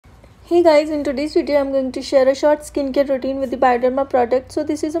Hey guys, in today's video I'm going to share a short skincare routine with the Bioderma product. So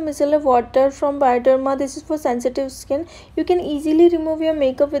this is a micellar water from Bioderma. This is for sensitive skin. You can easily remove your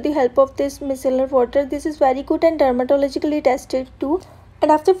makeup with the help of this micellar water. This is very good and dermatologically tested too. And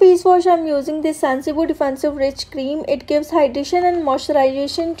after face wash, I'm using this Sensible Defensive Rich Cream. It gives hydration and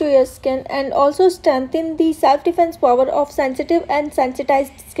moisturization to your skin and also strengthen the self-defense power of sensitive and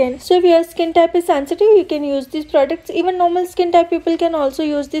sensitized skin. So if your skin type is sensitive, you can use these products. Even normal skin type people can also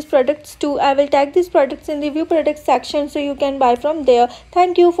use these products too. I will tag these products in the view products section so you can buy from there.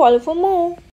 Thank you. Follow for more.